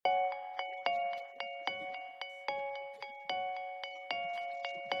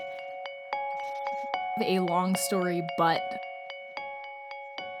a long story, but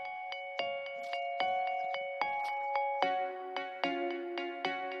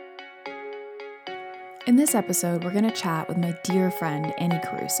in this episode, we're going to chat with my dear friend Annie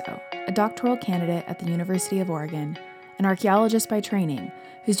Caruso, a doctoral candidate at the University of Oregon, an archaeologist by training,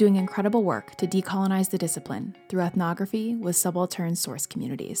 who's doing incredible work to decolonize the discipline through ethnography with subaltern source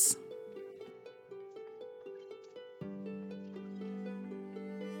communities.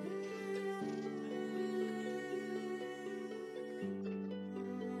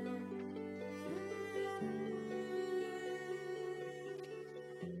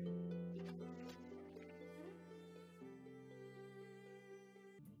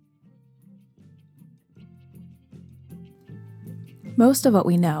 Most of what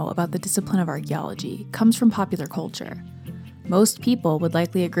we know about the discipline of archaeology comes from popular culture. Most people would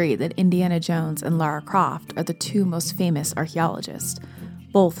likely agree that Indiana Jones and Lara Croft are the two most famous archaeologists,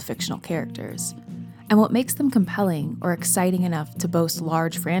 both fictional characters. And what makes them compelling or exciting enough to boast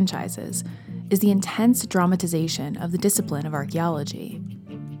large franchises is the intense dramatization of the discipline of archaeology.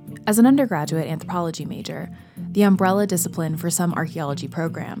 As an undergraduate anthropology major, the umbrella discipline for some archaeology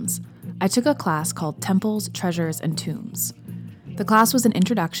programs, I took a class called Temples, Treasures, and Tombs. The class was an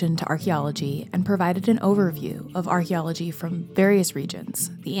introduction to archaeology and provided an overview of archaeology from various regions,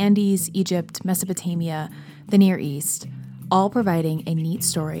 the Andes, Egypt, Mesopotamia, the Near East, all providing a neat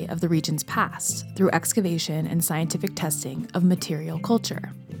story of the region's past through excavation and scientific testing of material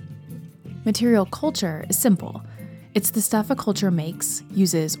culture. Material culture is simple. It's the stuff a culture makes,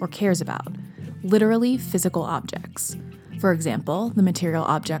 uses, or cares about, literally physical objects. For example, the material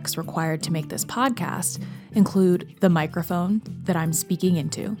objects required to make this podcast include the microphone that I'm speaking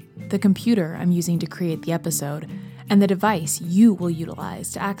into, the computer I'm using to create the episode, and the device you will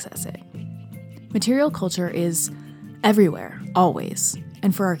utilize to access it. Material culture is everywhere, always,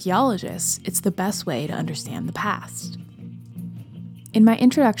 and for archaeologists, it's the best way to understand the past. In my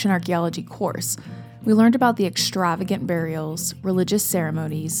Introduction Archaeology course, we learned about the extravagant burials, religious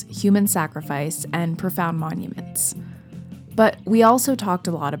ceremonies, human sacrifice, and profound monuments. But we also talked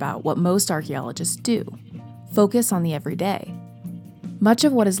a lot about what most archaeologists do: focus on the everyday. Much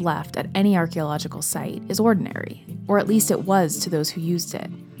of what is left at any archaeological site is ordinary, or at least it was to those who used it.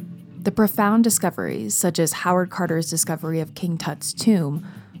 The profound discoveries, such as Howard Carter's discovery of King Tut's tomb,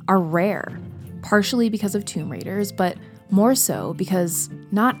 are rare, partially because of tomb raiders, but more so because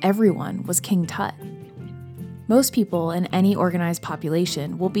not everyone was King Tut. Most people in any organized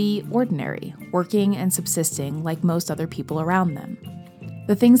population will be ordinary, working and subsisting like most other people around them.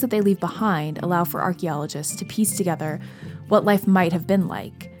 The things that they leave behind allow for archaeologists to piece together what life might have been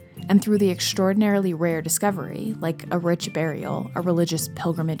like, and through the extraordinarily rare discovery, like a rich burial, a religious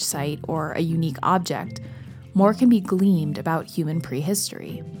pilgrimage site, or a unique object, more can be gleaned about human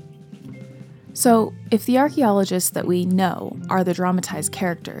prehistory. So, if the archaeologists that we know are the dramatized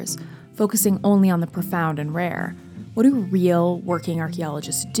characters, focusing only on the profound and rare, what do real working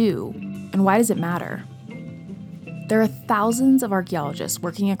archaeologists do, and why does it matter? There are thousands of archaeologists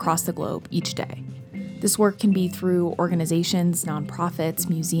working across the globe each day. This work can be through organizations, nonprofits,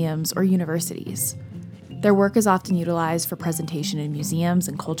 museums, or universities. Their work is often utilized for presentation in museums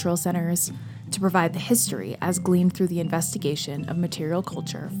and cultural centers to provide the history as gleaned through the investigation of material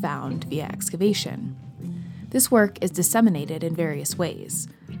culture found via excavation. This work is disseminated in various ways,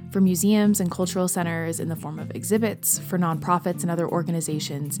 for museums and cultural centers in the form of exhibits, for nonprofits and other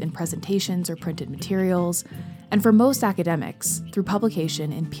organizations in presentations or printed materials, and for most academics through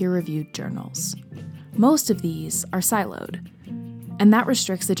publication in peer-reviewed journals. Most of these are siloed, and that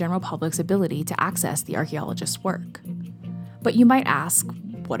restricts the general public's ability to access the archaeologist's work. But you might ask,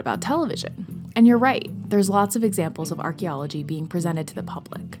 what about television? And you're right, there's lots of examples of archaeology being presented to the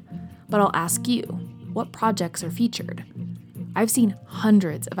public. But I'll ask you, what projects are featured? I've seen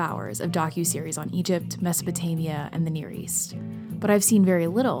hundreds of hours of docuseries on Egypt, Mesopotamia, and the Near East, but I've seen very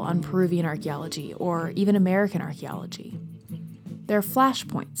little on Peruvian archaeology or even American archaeology. There are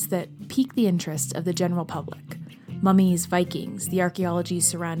flashpoints that pique the interest of the general public: mummies, Vikings, the archaeology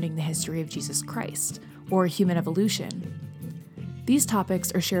surrounding the history of Jesus Christ, or human evolution. These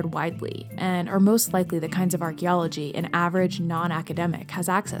topics are shared widely and are most likely the kinds of archaeology an average non-academic has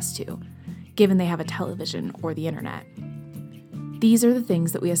access to, given they have a television or the internet. These are the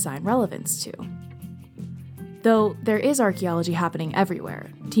things that we assign relevance to. Though there is archaeology happening everywhere,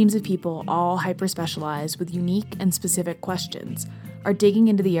 teams of people, all hyper-specialized with unique and specific questions, are digging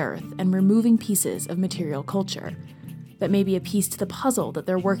into the earth and removing pieces of material culture that may be a piece to the puzzle that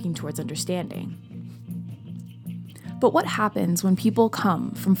they're working towards understanding. But what happens when people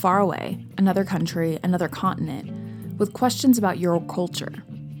come from far away, another country, another continent, with questions about your culture?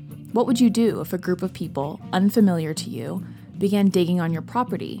 What would you do if a group of people, unfamiliar to you, began digging on your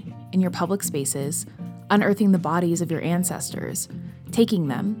property, in your public spaces, unearthing the bodies of your ancestors, taking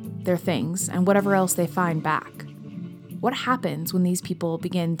them, their things, and whatever else they find back? What happens when these people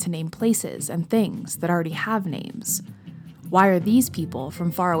begin to name places and things that already have names? Why are these people from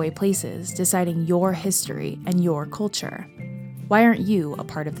faraway places deciding your history and your culture? Why aren't you a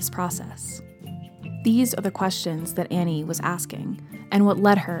part of this process? These are the questions that Annie was asking, and what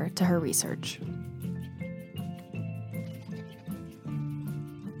led her to her research.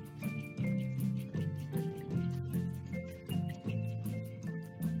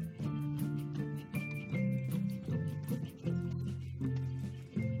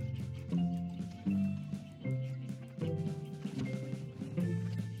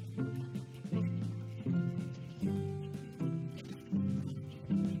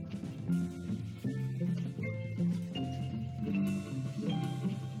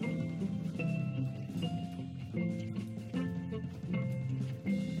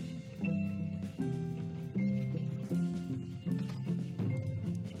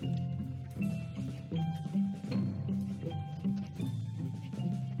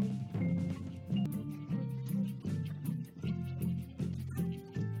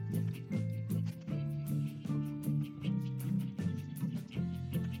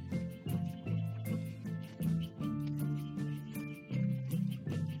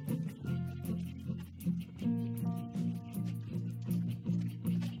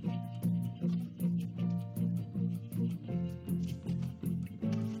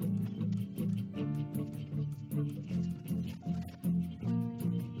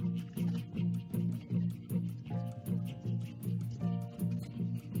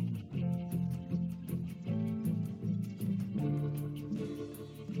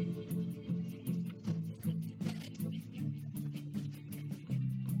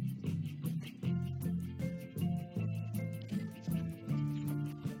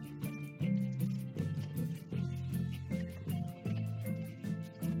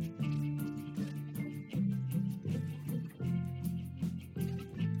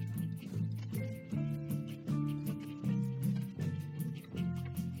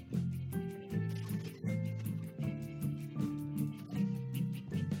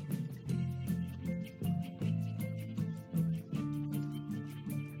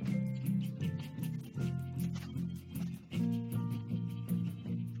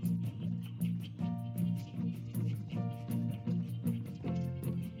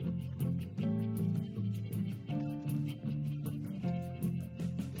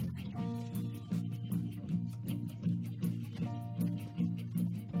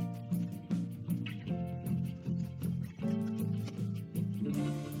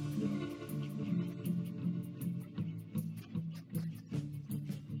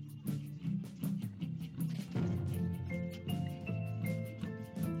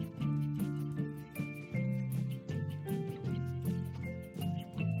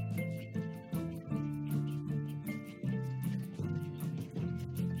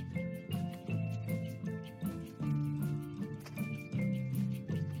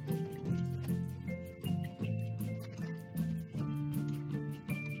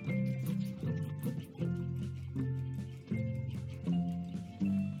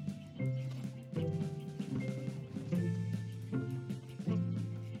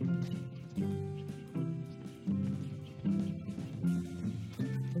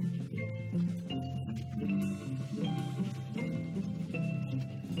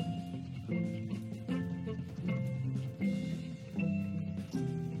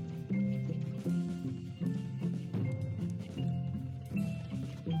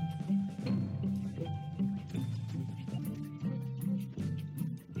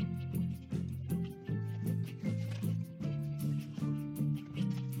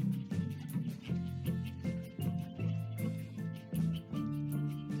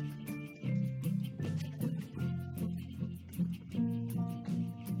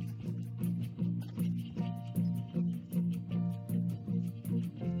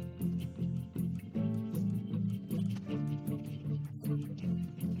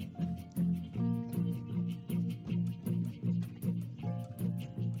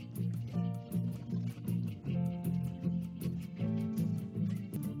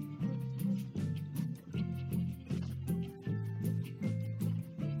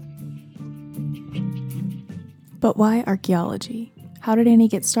 But why archaeology? How did Annie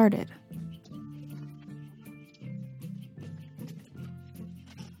get started?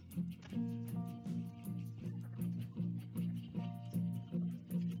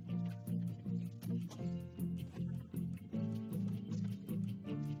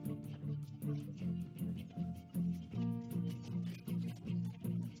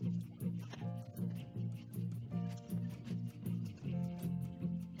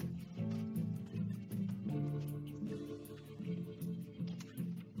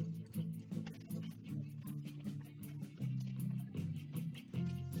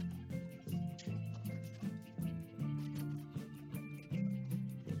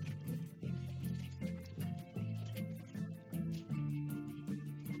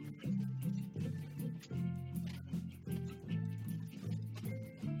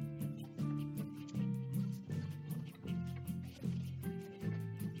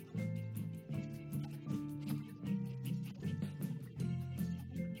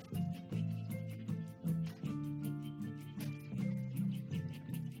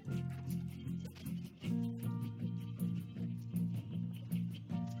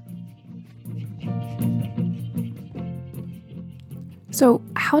 So,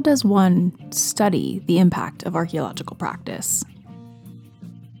 how does one study the impact of archaeological practice?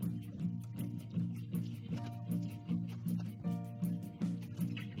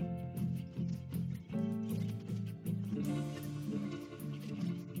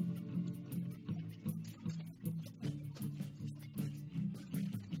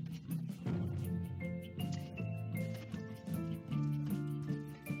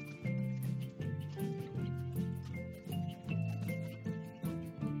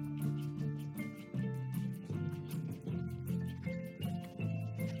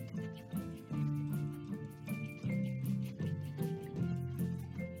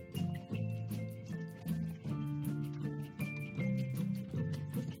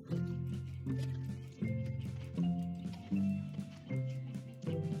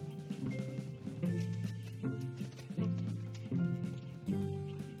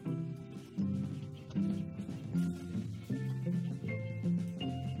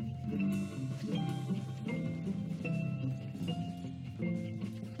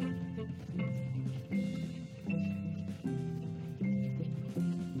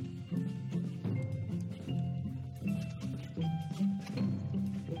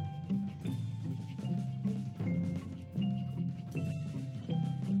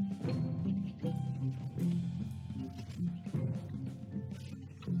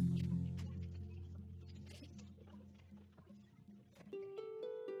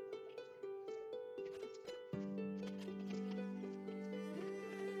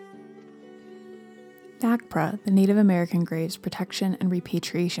 NAGPRA, the Native American Graves Protection and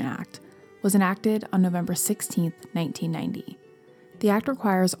Repatriation Act, was enacted on November 16, 1990. The act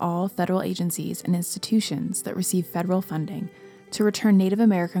requires all federal agencies and institutions that receive federal funding to return Native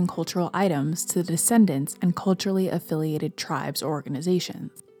American cultural items to the descendants and culturally affiliated tribes or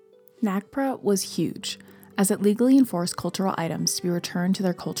organizations. NAGPRA was huge, as it legally enforced cultural items to be returned to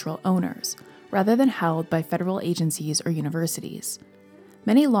their cultural owners, rather than held by federal agencies or universities.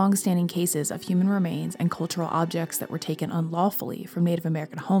 Many long-standing cases of human remains and cultural objects that were taken unlawfully from Native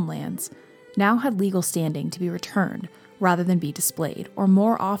American homelands now had legal standing to be returned rather than be displayed, or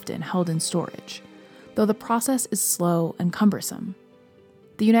more often held in storage, though the process is slow and cumbersome.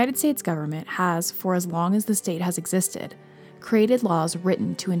 The United States government has, for as long as the state has existed, created laws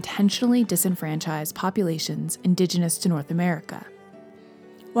written to intentionally disenfranchise populations indigenous to North America.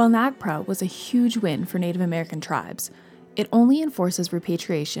 While NAGPRA was a huge win for Native American tribes, it only enforces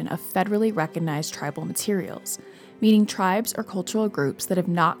repatriation of federally recognized tribal materials, meaning tribes or cultural groups that have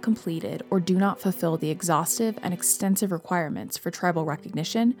not completed or do not fulfill the exhaustive and extensive requirements for tribal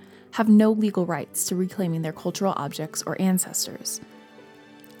recognition have no legal rights to reclaiming their cultural objects or ancestors.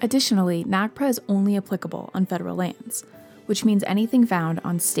 Additionally, NAGPRA is only applicable on federal lands, which means anything found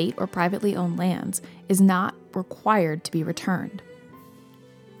on state or privately owned lands is not required to be returned.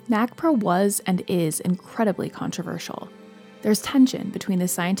 NAGPRA was and is incredibly controversial. There's tension between the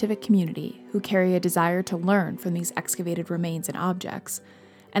scientific community, who carry a desire to learn from these excavated remains and objects,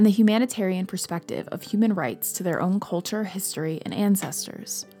 and the humanitarian perspective of human rights to their own culture, history, and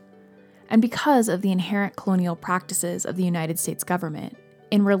ancestors. And because of the inherent colonial practices of the United States government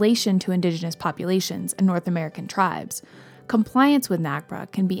in relation to indigenous populations and North American tribes, compliance with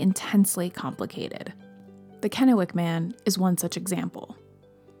NAGPRA can be intensely complicated. The Kennewick Man is one such example.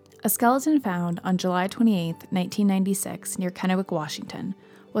 A skeleton found on July 28, 1996, near Kennewick, Washington,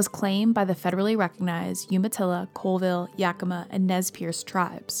 was claimed by the federally recognized Umatilla, Colville, Yakima, and Nez Perce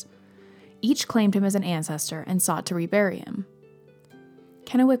tribes. Each claimed him as an ancestor and sought to rebury him.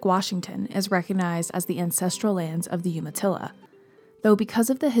 Kennewick, Washington, is recognized as the ancestral lands of the Umatilla, though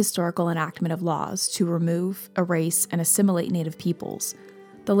because of the historical enactment of laws to remove, erase, and assimilate Native peoples,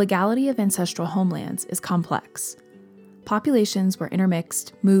 the legality of ancestral homelands is complex. Populations were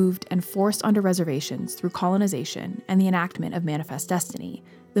intermixed, moved, and forced onto reservations through colonization and the enactment of Manifest Destiny,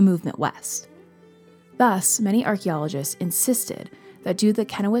 the movement west. Thus, many archaeologists insisted that due to the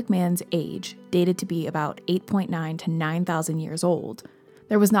Kennewick Man's age, dated to be about 8.9 to 9,000 years old,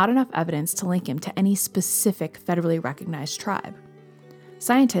 there was not enough evidence to link him to any specific federally recognized tribe.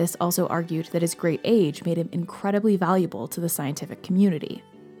 Scientists also argued that his great age made him incredibly valuable to the scientific community.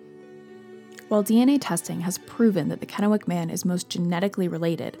 While DNA testing has proven that the Kennewick Man is most genetically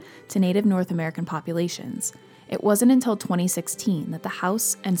related to Native North American populations, it wasn't until 2016 that the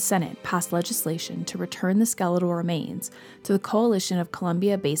House and Senate passed legislation to return the skeletal remains to the Coalition of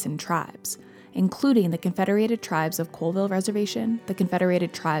Columbia Basin Tribes, including the Confederated Tribes of Colville Reservation, the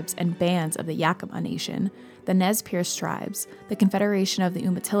Confederated Tribes and Bands of the Yakima Nation, the Nez Perce Tribes, the Confederation of the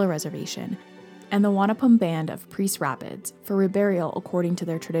Umatilla Reservation, and the Wanapum Band of Priest Rapids for reburial according to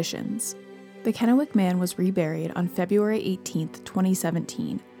their traditions. The Kennewick Man was reburied on February 18,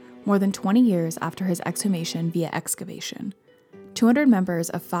 2017, more than 20 years after his exhumation via excavation. 200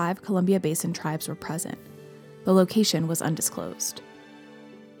 members of 5 Columbia Basin tribes were present. The location was undisclosed.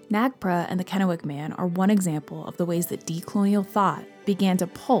 NAGPRA and the Kennewick Man are one example of the ways that decolonial thought began to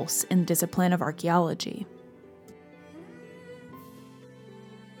pulse in the discipline of archaeology.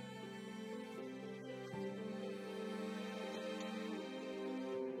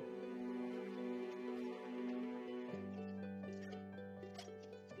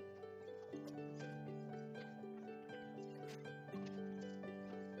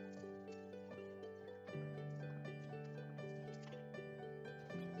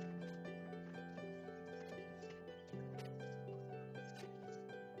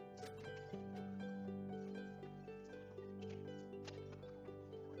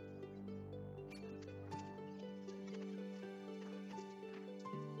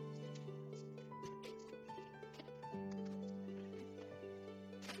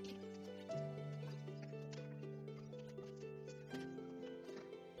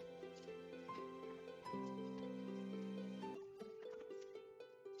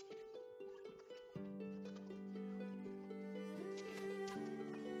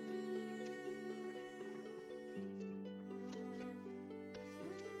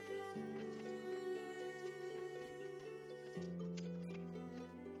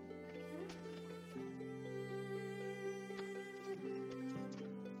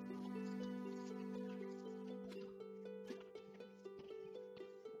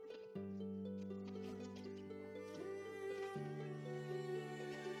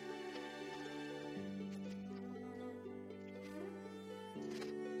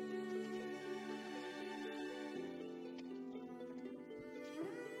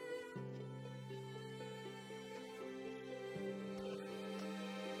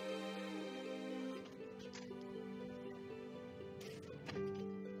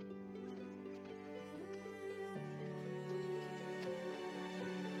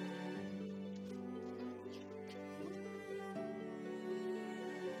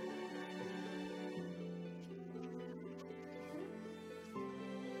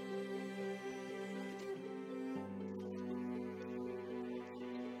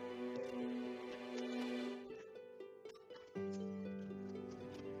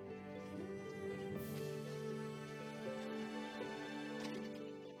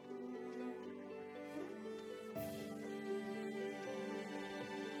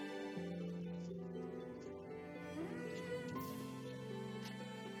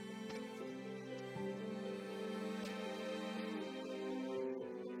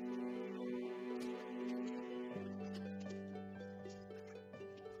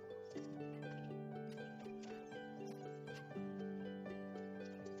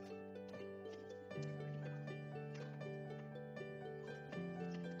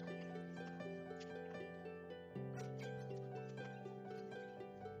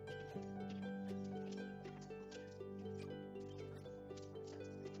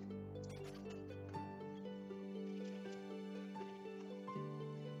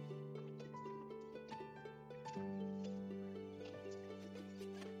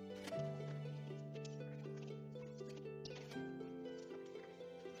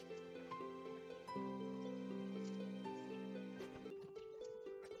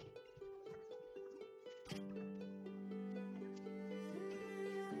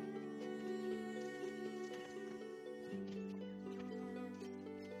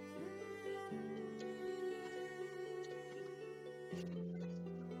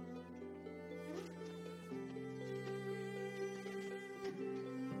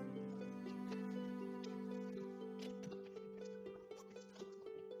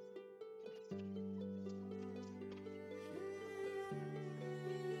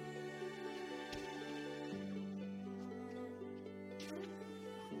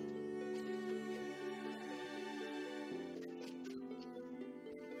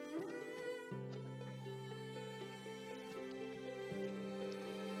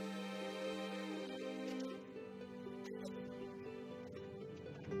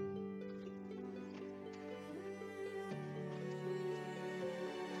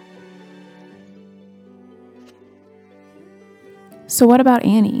 So what about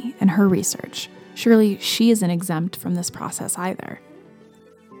Annie and her research? Surely she isn't exempt from this process either.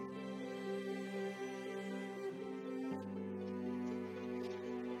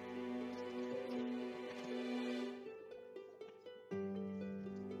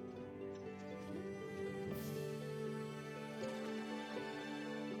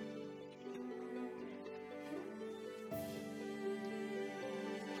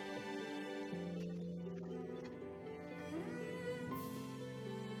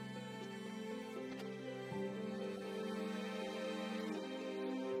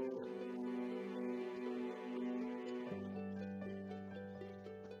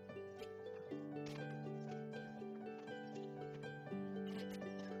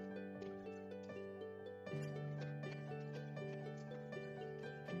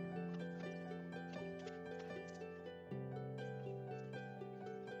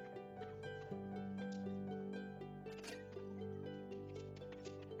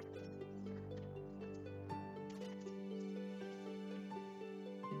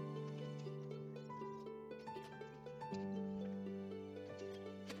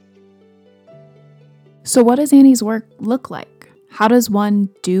 So, what does Annie's work look like? How does one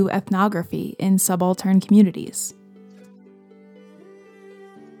do ethnography in subaltern communities?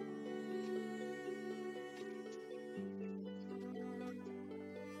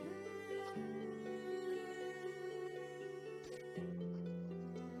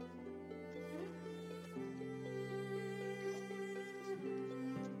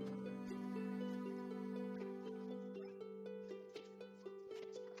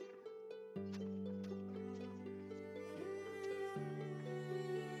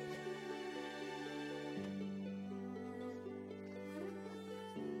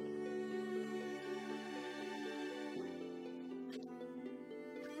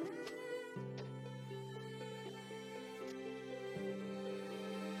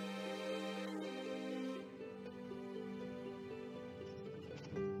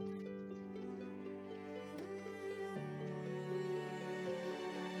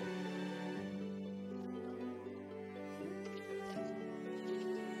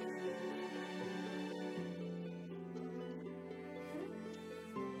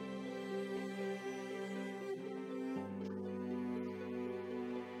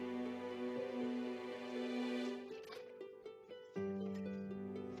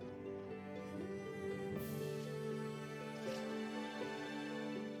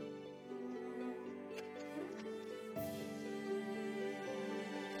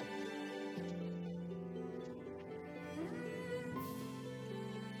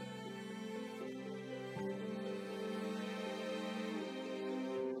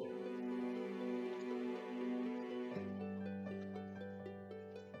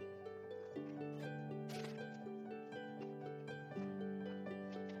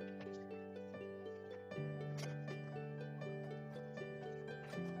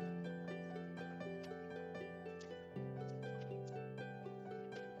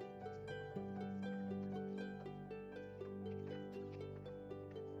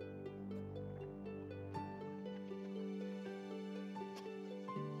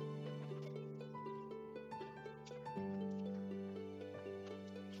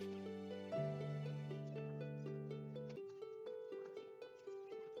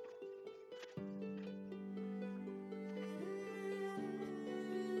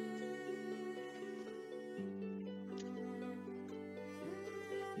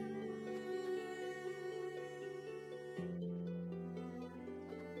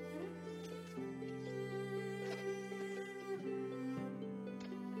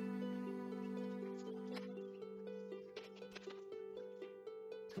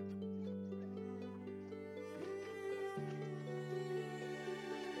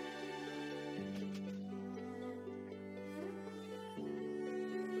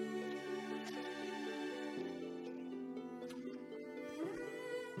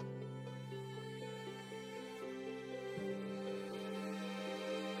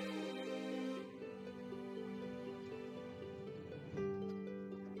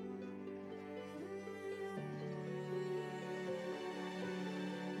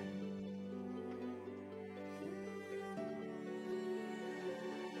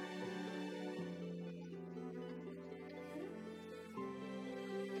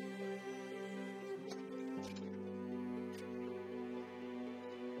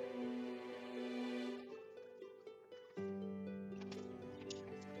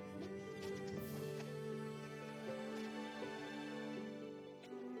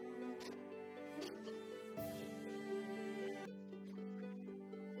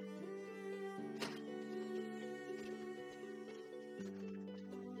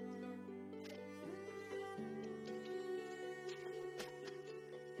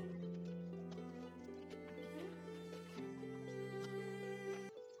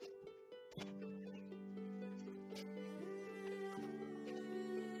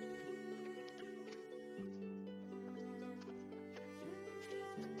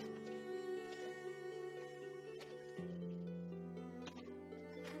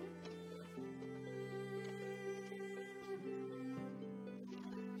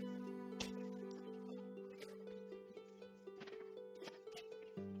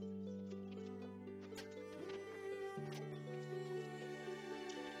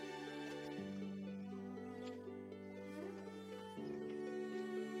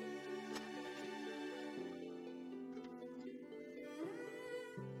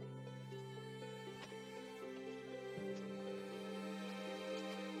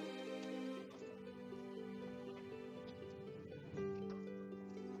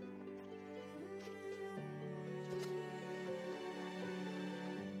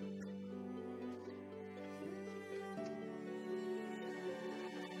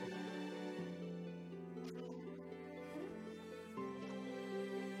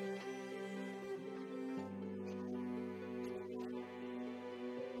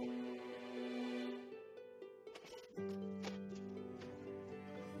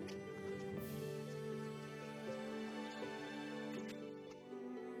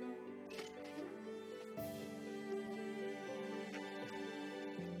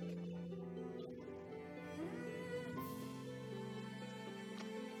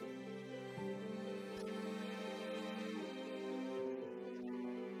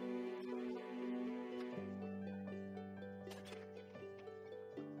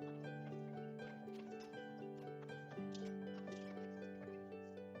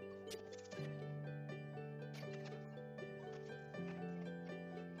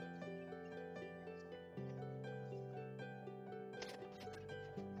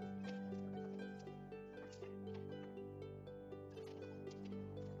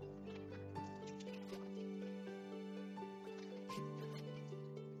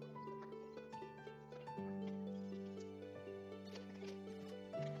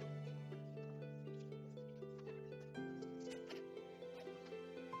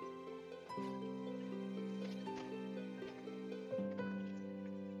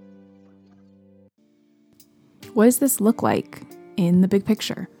 What does this look like in the big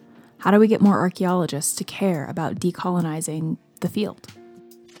picture? How do we get more archaeologists to care about decolonizing the field?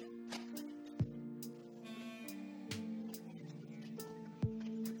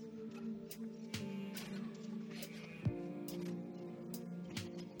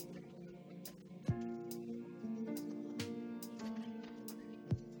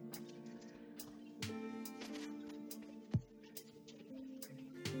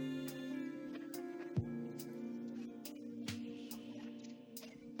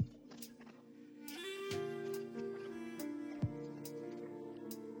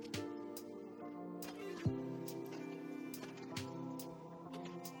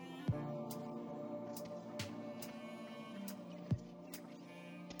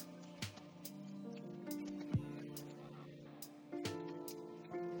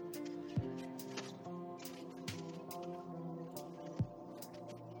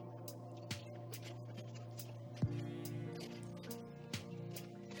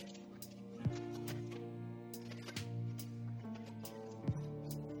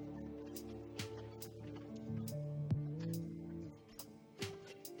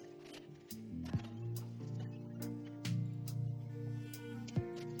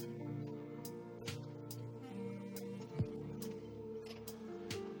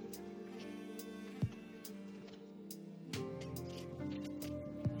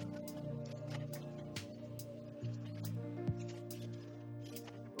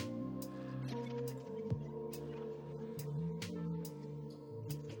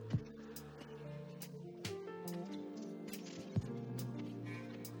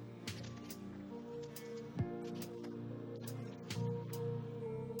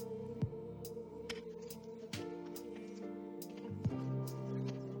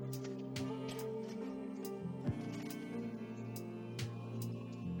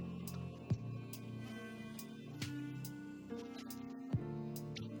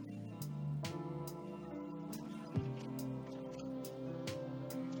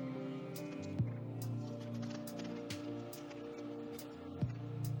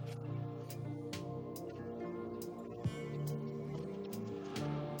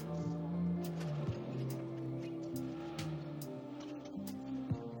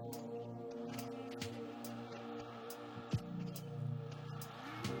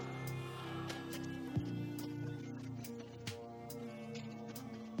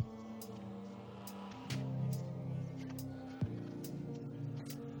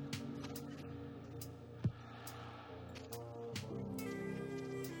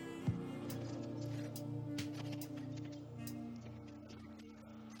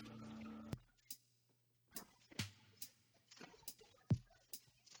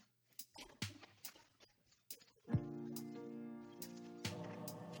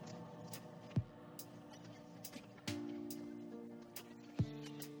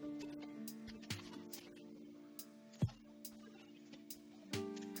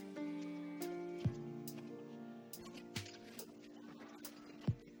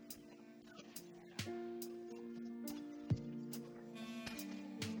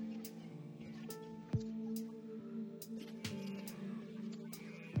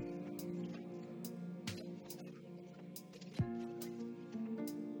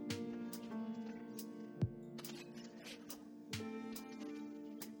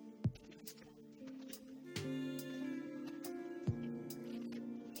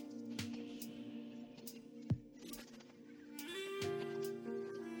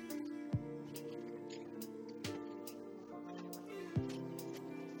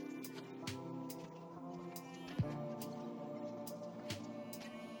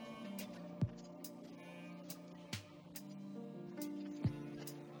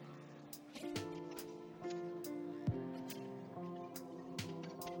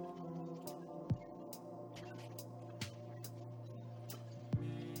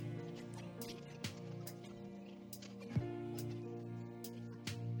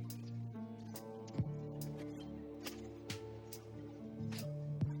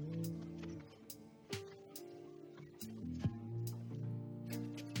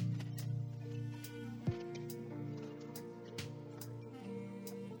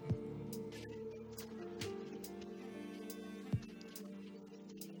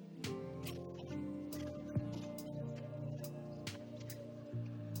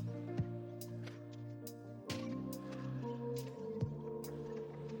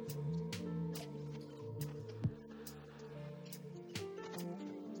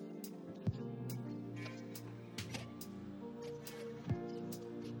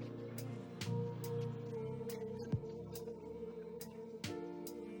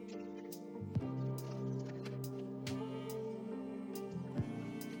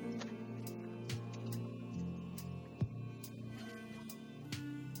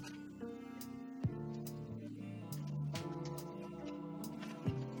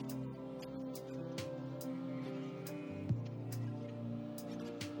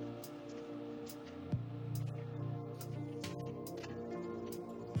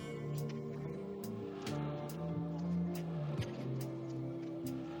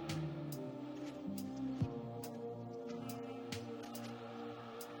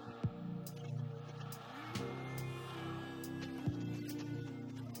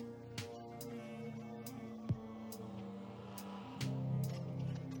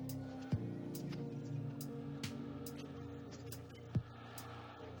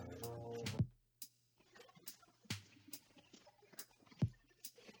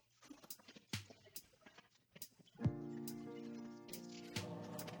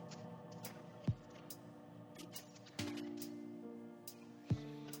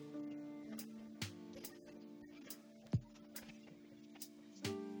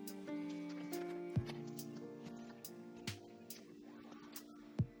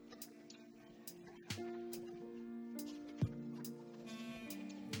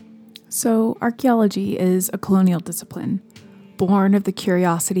 So, archaeology is a colonial discipline, born of the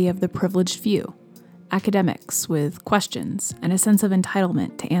curiosity of the privileged few, academics with questions and a sense of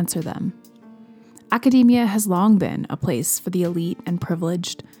entitlement to answer them. Academia has long been a place for the elite and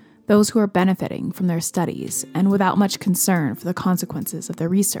privileged, those who are benefiting from their studies and without much concern for the consequences of their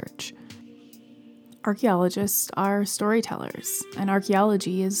research. Archaeologists are storytellers, and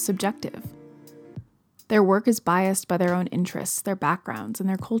archaeology is subjective. Their work is biased by their own interests, their backgrounds, and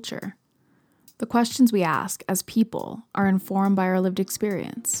their culture. The questions we ask as people are informed by our lived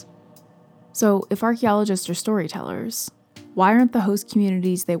experience. So, if archaeologists are storytellers, why aren't the host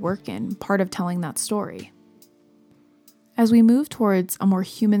communities they work in part of telling that story? As we move towards a more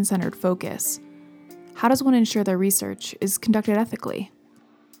human-centered focus, how does one ensure their research is conducted ethically?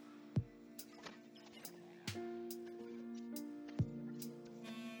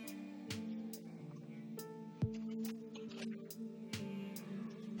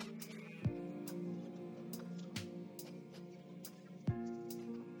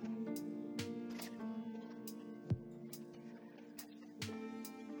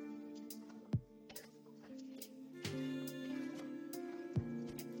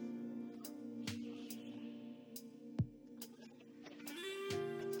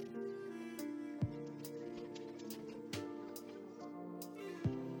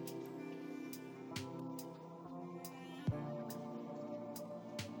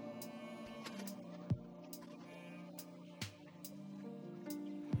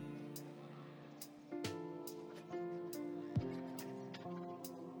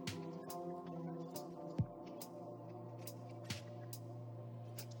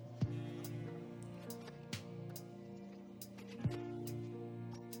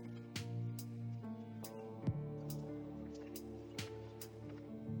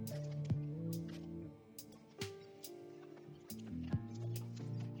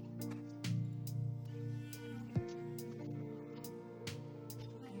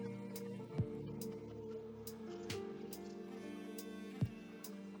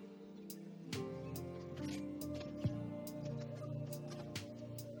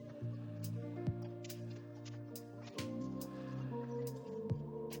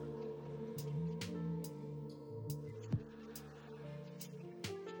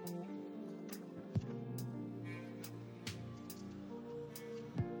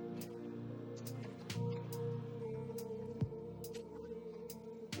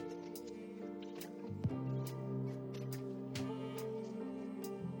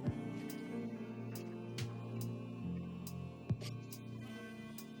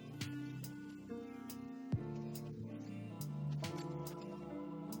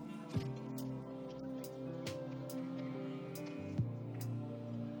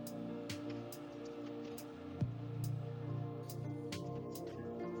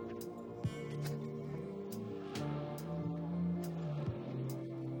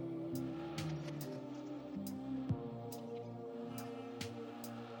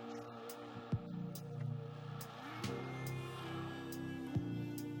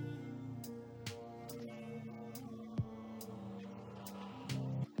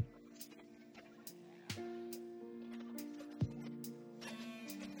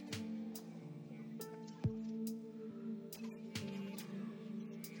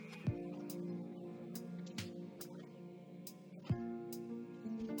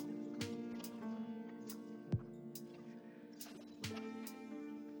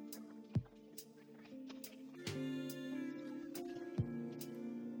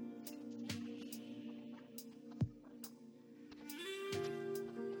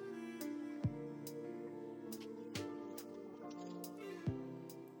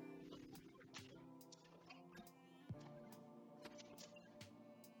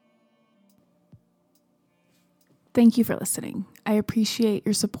 Thank you for listening. I appreciate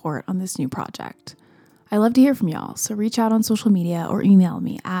your support on this new project. I love to hear from y'all, so reach out on social media or email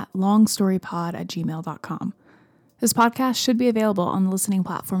me at longstorypod@gmail.com. This podcast should be available on the listening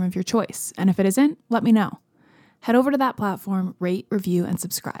platform of your choice, and if it isn't, let me know. Head over to that platform, rate, review, and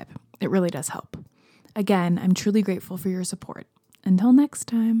subscribe. It really does help. Again, I'm truly grateful for your support. Until next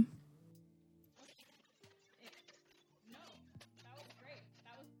time.